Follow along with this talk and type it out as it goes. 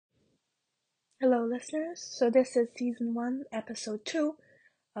Hello, listeners. So, this is season 1, episode 2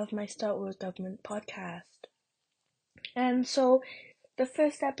 of my Star Wars Government podcast. And so, the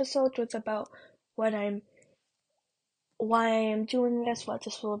first episode was about why I am doing this, what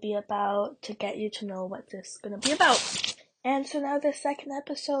this will be about, to get you to know what this is going to be about. And so, now the second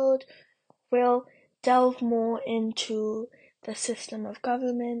episode will delve more into the system of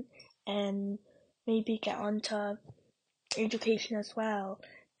government and maybe get onto education as well.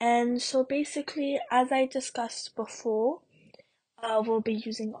 And so, basically, as I discussed before, we'll be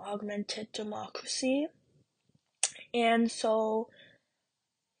using augmented democracy. And so,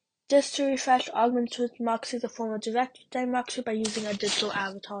 just to refresh, augmented democracy is a form of direct democracy by using a digital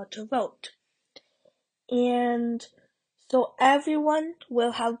avatar to vote. And so, everyone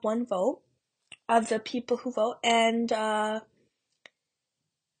will have one vote of the people who vote, and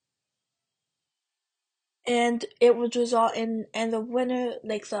it would result in, and the winner,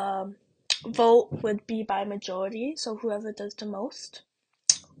 like the vote would be by majority, so whoever does the most.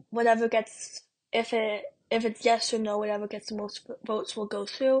 Whatever gets, if it's yes or no, whatever gets the most votes will go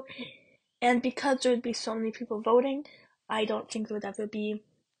through. And because there would be so many people voting, I don't think there would ever be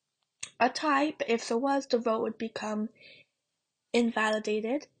a tie. But if there was, the vote would become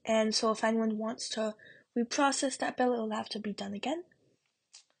invalidated. And so if anyone wants to reprocess that bill, it'll have to be done again.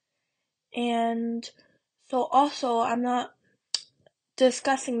 And so also, I'm not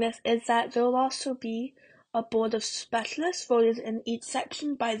discussing this, is that there will also be a board of specialists voted in each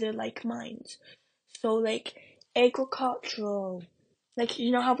section by their like minds. So like agricultural, like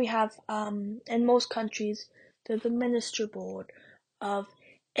you know how we have in most countries there's a ministry board of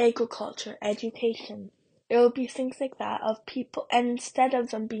agriculture, education. It will be things like that of people, and instead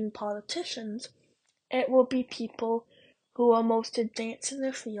of them being politicians, it will be people who are most advanced in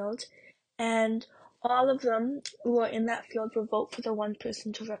their field, and all of them who are in that field will vote for the one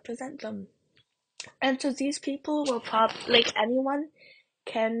person to represent them. And so these people will like anyone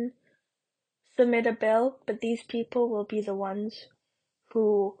can submit a bill, but these people will be the ones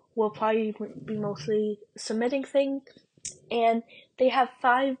who will probably be mostly submitting things, and they have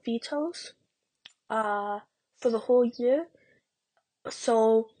 5 vetoes for the whole year.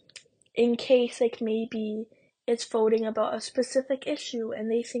 So in case like maybe it's voting about a specific issue and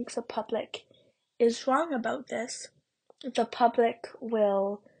they think the public is wrong about this, the public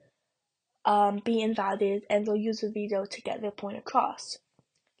will be invalidated and they'll use a veto to get their point across.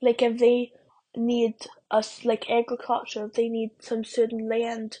 Like if they need us, like agriculture, if they need some certain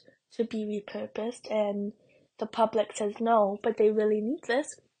land to be repurposed and the public says no, but they really need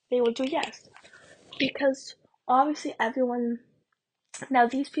this, they will do yes. Because obviously everyone, now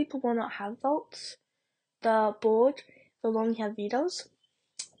these people will not have votes. The board will only have vetoes,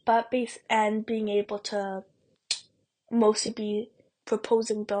 but being able to mostly be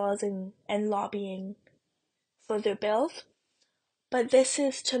proposing bills and lobbying for their bills. But this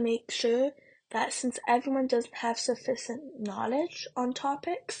is to make sure that since everyone doesn't have sufficient knowledge on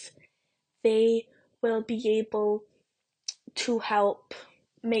topics, they will be able to help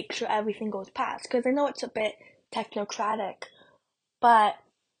make sure everything goes past. Because I know it's a bit technocratic, but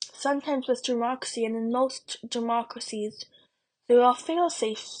sometimes with democracy, and in most democracies, there are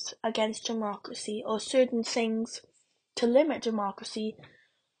fail-safes against democracy or certain things to limit democracy,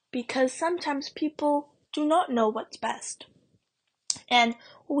 because sometimes people do not know what's best. And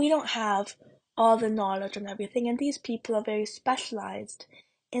we don't have all the knowledge on everything, and these people are very specialized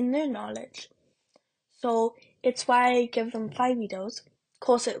in their knowledge. So it's why I give them 5 vetoes. Of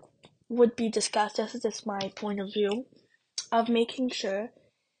course, it would be discussed, this is just my point of view, of making sure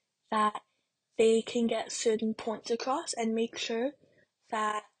that they can get certain points across and make sure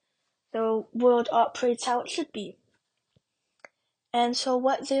that the world operates how it should be. And so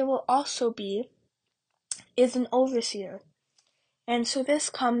what there will also be is an overseer. And so this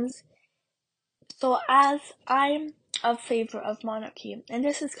comes, so as I'm a favor of monarchy, and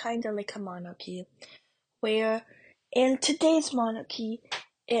this is kind of like a monarchy, where in today's monarchy,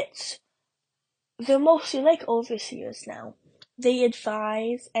 they're mostly like overseers now. They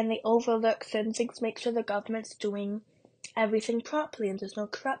advise and they overlook certain things, make sure the government's doing everything properly and there's no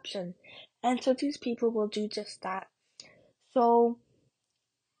corruption. And so these people will do just that. So,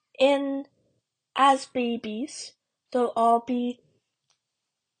 as babies, they'll all be,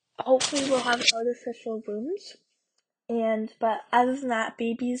 hopefully we'll have artificial rooms, but other than that,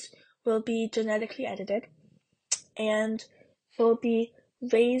 babies will be genetically edited, and they'll be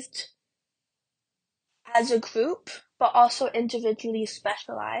raised as a group, but also individually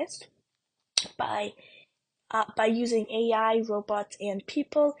specialized by using AI, robots, and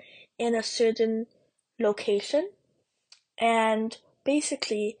people in a certain location. And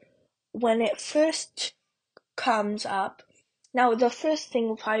basically, when it first comes up, now the first thing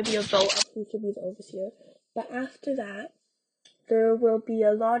will probably be a vote of who should be the overseer, but after that, there will be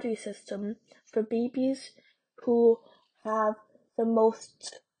a lottery system for babies who have the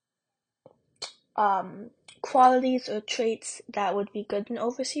most qualities or traits that would be good in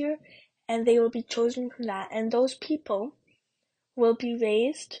overseer, and they will be chosen from that, and those people will be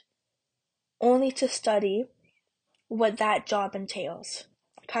raised only to study what that job entails,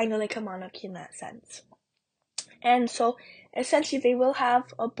 kind of like a monarchy in that sense. And so essentially they will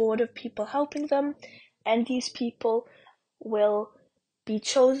have a board of people helping them, and these people will be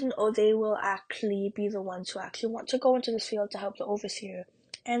chosen, or they will actually be the ones who actually want to go into this field to help the overseer.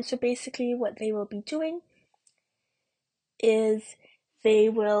 And so basically what they will be doing is they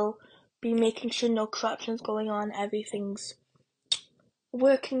will be making sure no corruption's going on, everything's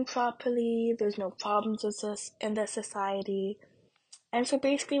working properly, there's no problems with this in the society. And so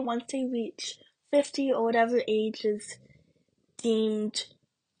basically once they reach 50 or whatever age is deemed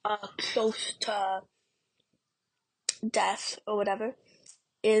close to death or whatever,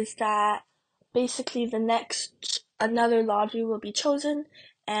 is that basically another lottery will be chosen,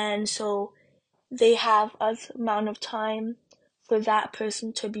 and so they have a amount of time for that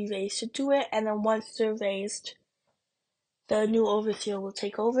person to be raised to do it, and then once they're raised, the new overseer will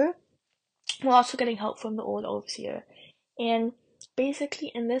take over. We're also getting help from the old overseer. And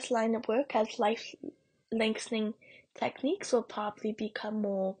basically in this line of work, as life lengthening techniques will probably become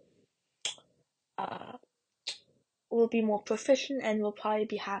more will be more proficient and will probably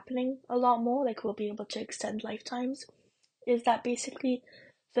be happening a lot more, like we'll be able to extend lifetimes, is that basically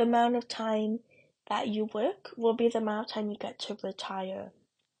the amount of time that you work will be the amount of time you get to retire.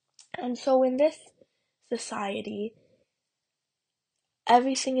 And so in this society,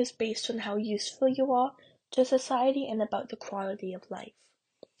 everything is based on how useful you are to society and about the quality of life.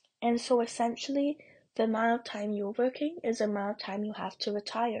 And so essentially, the amount of time you're working is the amount of time you have to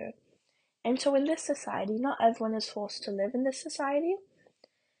retire. And so in this society, not everyone is forced to live in this society.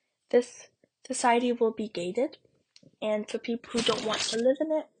 This society will be gated, and for people who don't want to live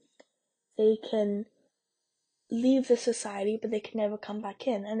in it, they can leave the society, but they can never come back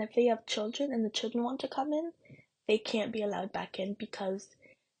in. And if they have children and the children want to come in, they can't be allowed back in because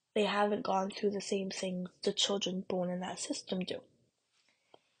they haven't gone through the same things the children born in that system do.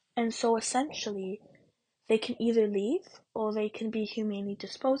 And so essentially, they can either leave or they can be humanely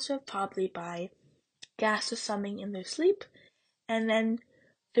disposed of, probably by gas or something in their sleep, and then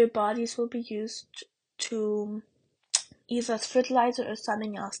their bodies will be used to either as fertilizer or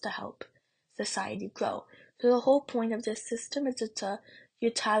something else to help society grow. So the whole point of this system is it's a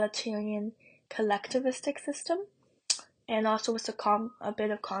utilitarian collectivistic system, and also it's a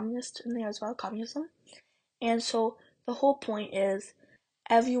bit of communist in there as well, communism. And so the whole point is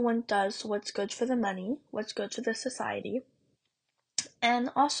everyone does what's good for the money, what's good for the society, and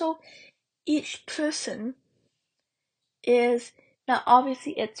also each person is, now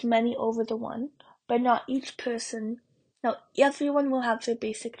obviously it's many over the one, but not each person, now everyone will have their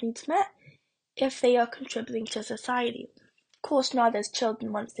basic needs met if they are contributing to society. Of course not as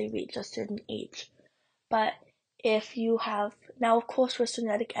children once they reach a certain age, but if you have, now of course with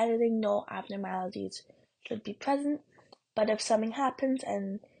genetic editing no abnormalities should be present, but if something happens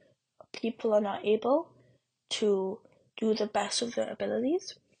and people are not able to do the best of their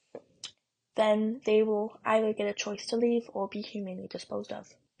abilities, then they will either get a choice to leave or be humanely disposed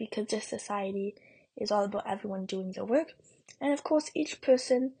of, because this society is all about everyone doing their work. And of course each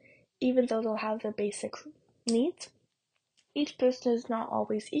person, even though they'll have their basic needs, each person is not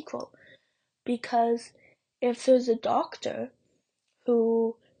always equal, because if there's a doctor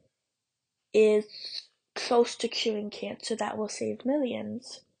who is close to curing cancer that will save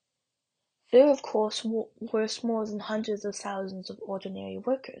millions, they're of course worth more than hundreds of thousands of ordinary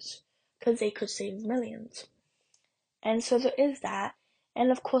workers, because they could save millions. And so there is that,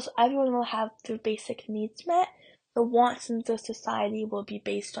 and of course everyone will have their basic needs met. The wants in the society will be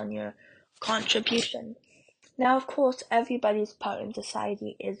based on your contribution. Now of course everybody's part in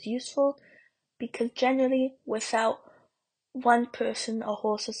society is useful, because generally without one person a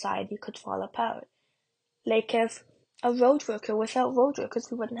whole society could fall apart. Like if a road worker, without road workers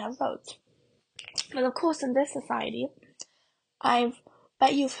we wouldn't have roads. But of course in this society, I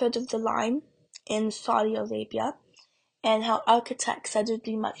bet you've heard of the line in Saudi Arabia and how architects said it would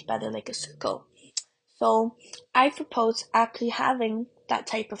be much better like a circle. So I propose actually having that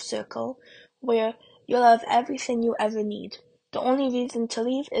type of circle where you'll have everything you ever need. The only reason to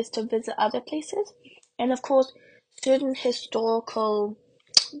leave is to visit other places, and of course certain historical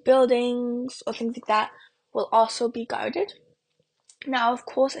buildings or things like that will also be guarded. Now, of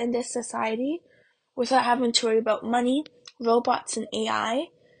course, in this society, without having to worry about money, robots and AI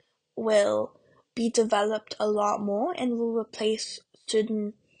will be developed a lot more and will replace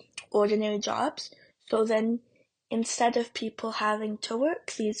certain ordinary jobs. So then, instead of people having to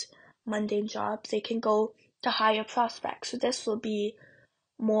work these mundane jobs, they can go to higher prospects. So this will be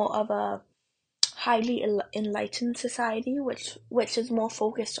more of a highly enlightened society, which is more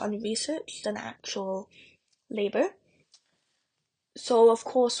focused on research than actual labor. So of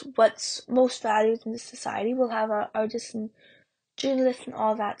course, what's most valued in this society will have our artists and journalists and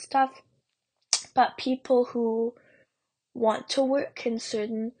all that stuff. But people who want to work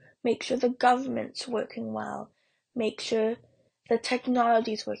can make sure the government's working well, make sure the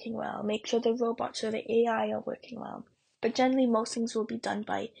technology is working well, make sure the robots or the AI are working well. But generally, most things will be done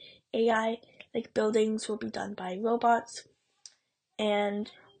by AI, like buildings will be done by robots,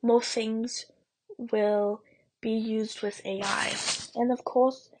 and most things will be used with AI. And of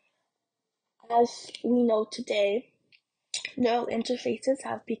course, as we know today, neural interfaces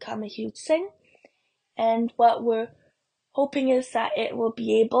have become a huge thing, and what we're hoping is that it will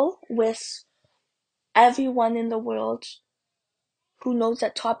be able, with everyone in the world who knows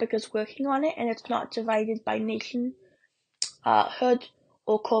that topic is working on it, and it's not divided by nation, hood,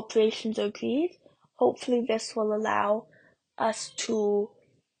 or corporations or greed. Hopefully this will allow us to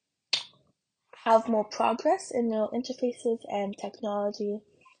have more progress in neural interfaces and technology.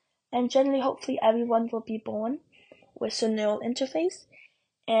 And generally, hopefully everyone will be born with a neural interface.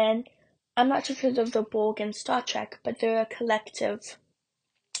 And I'm not sure if you've heard of the Borg in Star Trek, but they're a collective.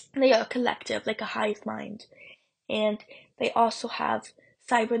 They are a collective, like a hive mind. And they also have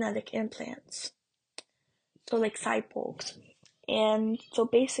cybernetic implants, so like cyborgs. And so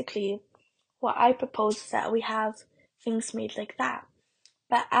basically, what I propose is that we have things made like that.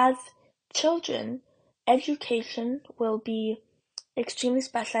 But as children, education will be extremely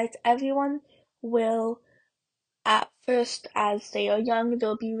specialized. Everyone will, at first, as they are young,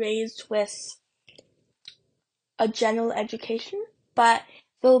 they'll be raised with a general education, but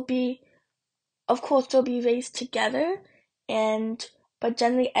they'll be, of course, they'll be raised together, but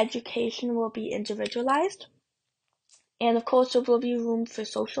generally education will be individualized. And of course, there will be room for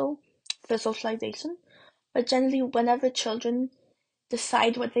socialization. But generally, whenever children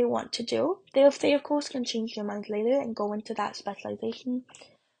decide what they want to do, they of course can change their minds later and go into that specialization.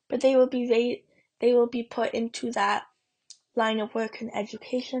 But they will be put into that line of work in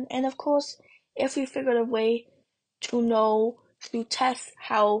education. And of course, if we figured a way to know through tests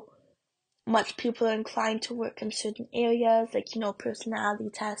how much people are inclined to work in certain areas, like, personality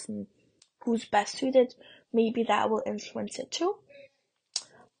tests and who's best suited, maybe that will influence it too.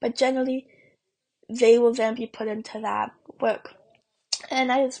 But generally, they will then be put into that work.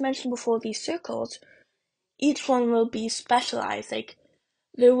 And as mentioned before, these circles, each one will be specialized. Like,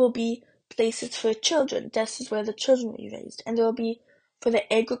 there will be places for children. This is where the children will be raised. And there will be for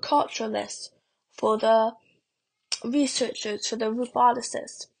the agriculturalists, for the researchers, for the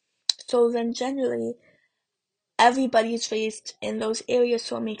roboticists. So then generally, everybody's raised in those areas,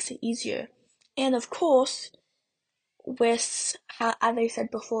 so it makes it easier. And of course, with, as I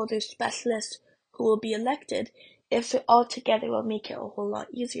said before, there's specialists who will be elected. If they're all together, it will make it a whole lot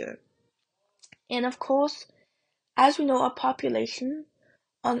easier. And of course, as we know, our population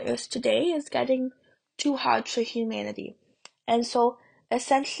on Earth today is getting too hard for humanity. And so,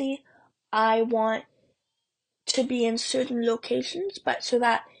 essentially, I want to be in certain locations, but so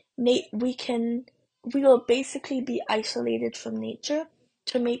that we will basically be isolated from nature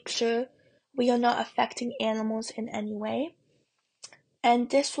to make sure we are not affecting animals in any way. And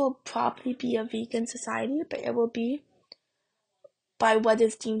this will probably be a vegan society, but it will be by what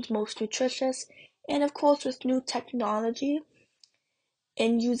is deemed most nutritious. And of course, with new technology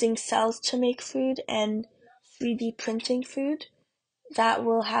in using cells to make food and 3D printing food, that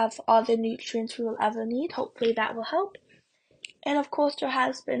will have all the nutrients we will ever need. Hopefully that will help. And of course, there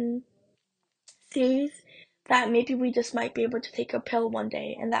has been theories that maybe we just might be able to take a pill one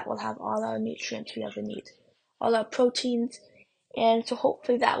day and that will have all our nutrients we ever need, all our proteins, and so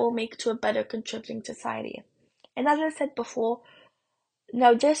hopefully that will make to a better contributing society. And as I said before,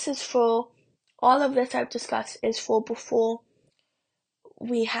 now this is for, all of this I've discussed is for before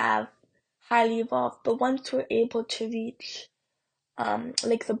we have highly evolved, but once we're able to reach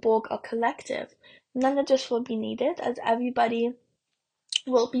like the Borg or collective, none of this will be needed, as everybody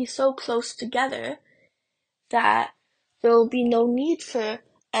will be so close together that there will be no need for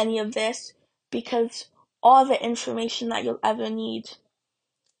any of this, because all the information that you'll ever need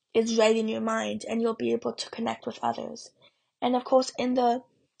is right in your mind, and you'll be able to connect with others. And of course, in the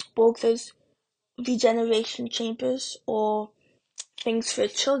Borg, there's regeneration chambers, or things for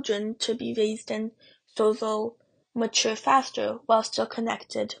children to be raised in so they'll mature faster while still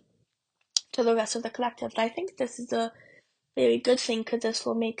connected to the rest of the collective. And I think this is a very good thing because this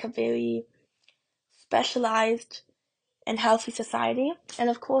will make a very specialized and healthy society. And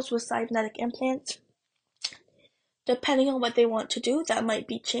of course, with cybernetic implants, depending on what they want to do, that might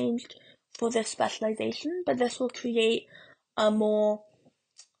be changed for their specialization, but this will create a more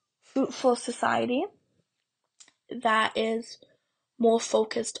fruitful society that is more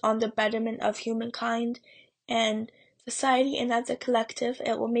focused on the betterment of humankind and society, and as a collective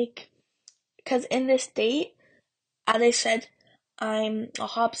it will make, because in this state, as I said, I'm a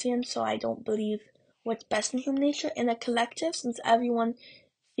Hobbesian, so I don't believe what's best in human nature. In a collective, since everyone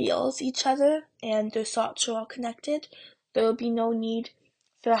feels each other and their thoughts are all connected, there will be no need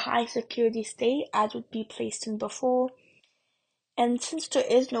for a high security state as would be placed in before. And since there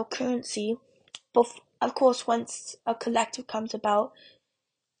is no currency, of course, once a collective comes about,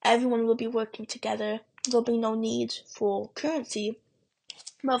 everyone will be working together. There'll be no need for currency.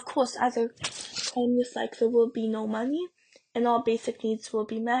 But of course, as a communist, there will be no money and all basic needs will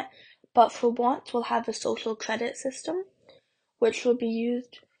be met. But for once, we'll have a social credit system, which will be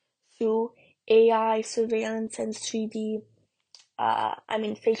used through AI surveillance and 3D,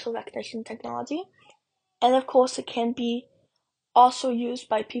 facial recognition technology. And of course, it can be also used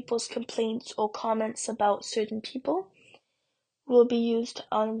by people's complaints or comments about certain people. Will be used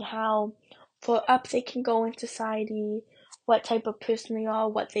on how for up they can go in society, what type of person they are,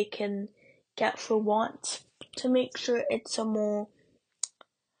 what they can get for want, to make sure it's a more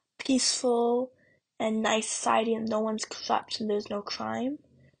peaceful and nice society and no one's corrupt and there's no crime.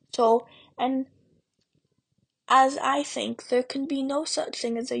 So, and as I think, there can be no such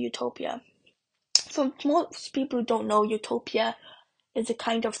thing as a utopia. For most people who don't know, utopia is a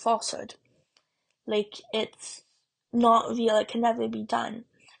kind of falsehood. It's not real, it can never be done.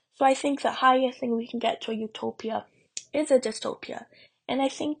 So I think the highest thing we can get to a utopia is a dystopia. And I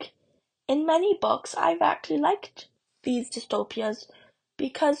think in many books I've actually liked these dystopias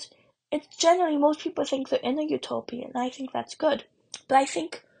because it's generally most people think they're in a utopia, and I think that's good. But I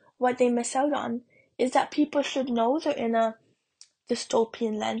think what they miss out on is that people should know they're in a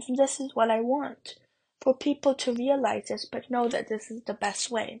dystopian lens, and this is what I want. For people to realize this, but know that this is the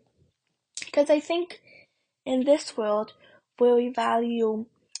best way. Because I think in this world where we value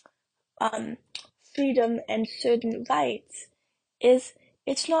freedom and certain rights,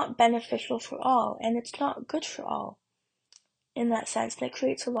 it's not beneficial for all, and it's not good for all. In that sense, and it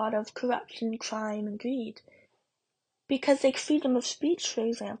creates a lot of corruption, crime, and greed. Because freedom of speech, for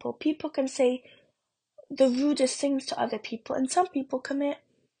example, people can say the rudest things to other people, and some people commit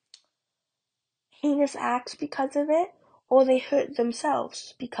heinous acts because of it, or they hurt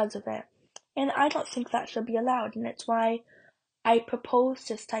themselves because of it. And I don't think that should be allowed, and it's why I propose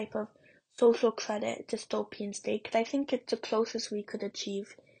this type of social credit dystopian state, because I think it's the closest we could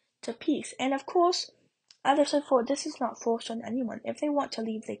achieve to peace. And of course, as I said before, this is not forced on anyone. If they want to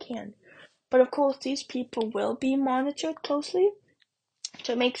leave, they can. But of course, these people will be monitored closely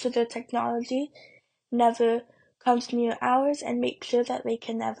to make sure their technology never comes near ours and make sure that they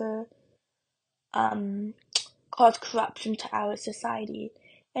can never cause corruption to our society.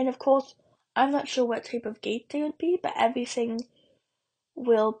 And of course, I'm not sure what type of gate they would be, but everything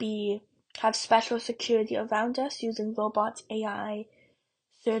will have special security around us using robots, AI,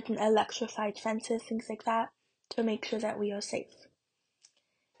 certain electrified fences, things like that, to make sure that we are safe.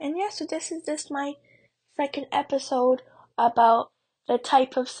 And yeah, so this is just my second episode about the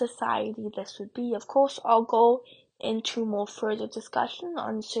type of society this would be. Of course, I'll go into more further discussion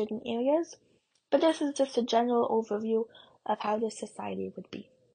on certain areas, but this is just a general overview of how this society would be.